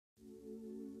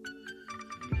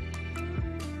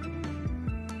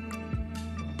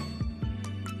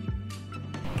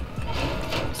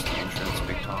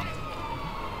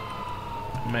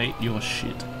Mate, you're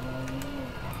shit.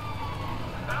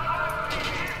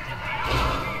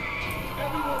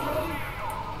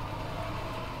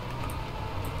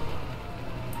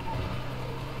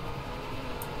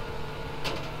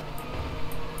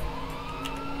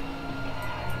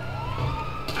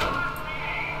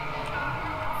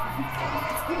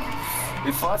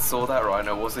 If I saw that right and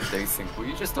it wasn't desync, were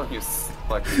you just on your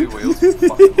like 2 wheels?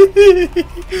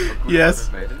 Yes.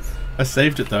 I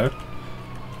saved it though.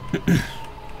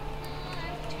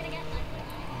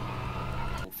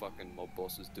 All fucking mob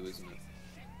bosses do, isn't it?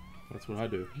 That's what I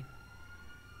do.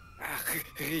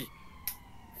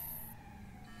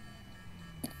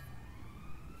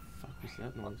 Fuck was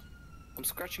that noise? I'm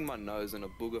scratching my nose and a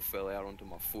booger fell out onto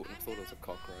my foot and thought it was a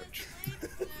cockroach.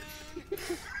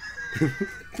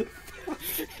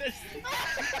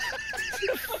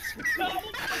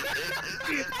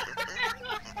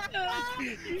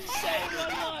 You saved my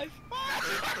life!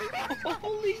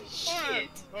 Holy shit!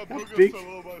 A booger big- fell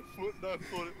on my foot and I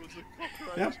thought it was a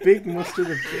cockroach. How big must it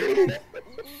have been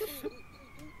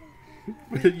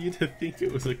for you to think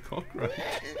it was a cockroach?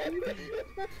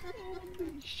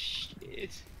 Holy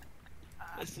shit!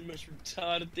 That's the most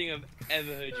retarded thing I've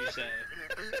ever heard you say.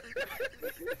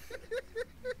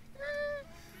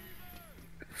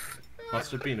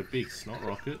 Must have been a big snot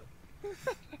rocket.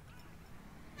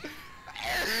 I'm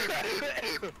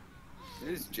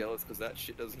just jealous because that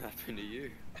shit doesn't happen to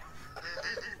you.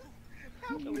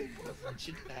 That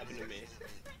shit happened to me.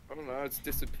 I don't know, it's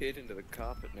disappeared into the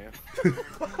carpet now.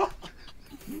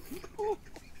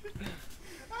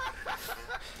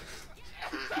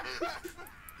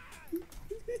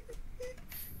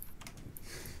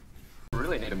 I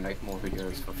really need to make more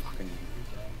videos for fucking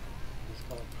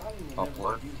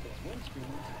upload.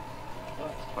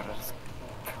 But I just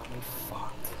can't be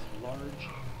fucked.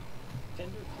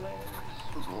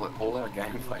 All our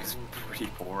gameplay is pretty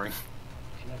boring.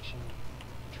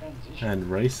 And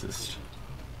racist.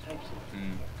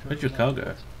 Where'd your car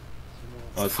go?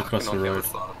 Oh, it's across the Fucking on road. other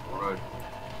side of the road.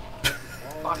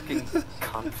 Fucking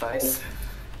cunt face.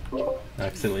 I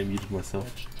accidentally muted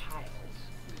myself.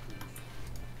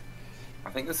 I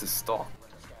think this is stock.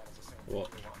 What?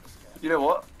 You know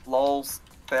what? Lols,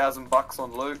 $1,000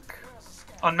 on Luke.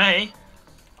 On me?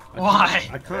 I Why?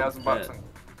 I can't $1,000 bet. on...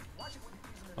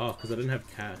 Oh, because I didn't have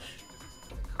cash.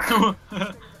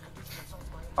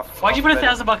 Why'd you put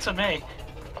 $1,000 on me?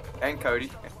 And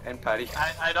Cody, and Paddy.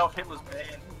 Adolf Hitler's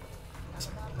banned.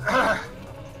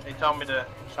 He told me to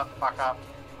shut the fuck up.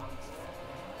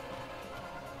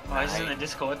 Oh, this is in the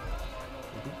Discord.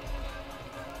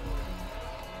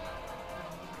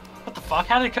 What the fuck?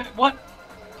 How did it go? What?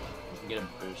 You can get a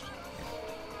boost.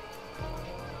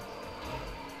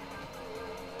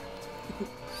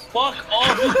 Fuck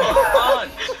off, you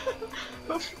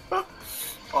cunt!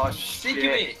 Oh Sick of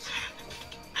shit. it!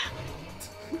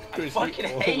 I fucking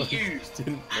hate you!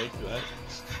 Didn't make that.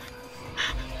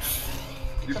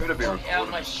 You better be Fuck out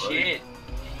recording my this, bro. shit!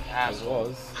 I Asshole.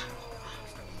 was.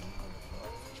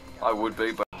 I would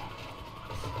be, but...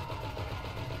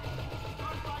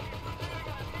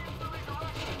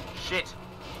 Shit.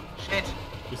 Shit.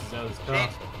 This is out of his car.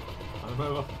 I'm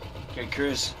over. Okay,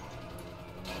 Chris.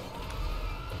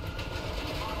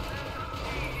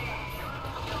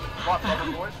 What,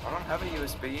 brother boys? I don't have a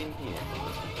USB in here.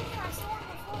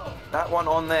 That one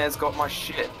on there's got my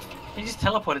shit. He just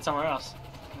teleported somewhere else.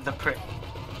 The prick.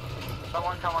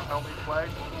 Someone come and help me, please.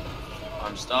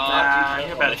 I'm stuck. Nah,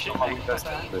 you're better shit Oh, me. we best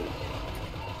do.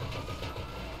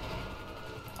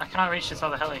 I can't reach this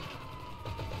other heli.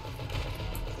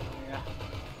 Yeah.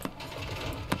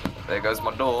 There goes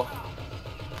my door.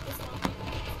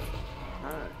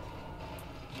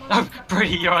 Oh,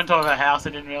 Brady, you're on top of a house. I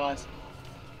didn't realise.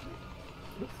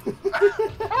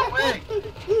 Wait.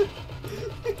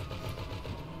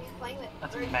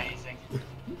 That's amazing.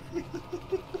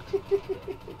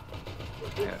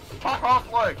 Yeah. Fuck off,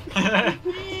 Luke. See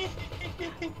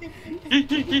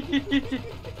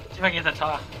if I can get the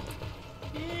tire.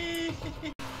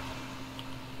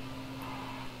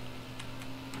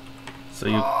 So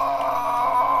you.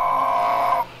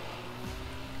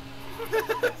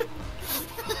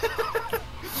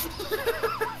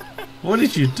 What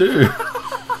did you do?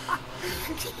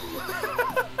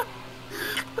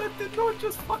 That did not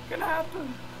just fucking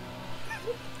happen.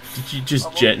 Did you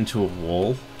just jet into a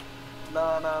wall? No,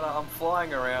 I'm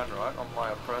flying around, right, on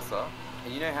my oppressor.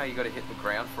 And you know how you gotta hit the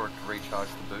ground for it to recharge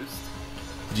the boost?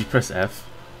 Did you press F?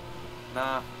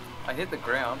 Nah, I hit the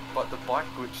ground, but the bike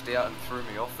glitched out and threw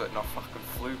me off it, and I fucking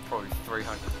flew probably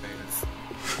 300 meters.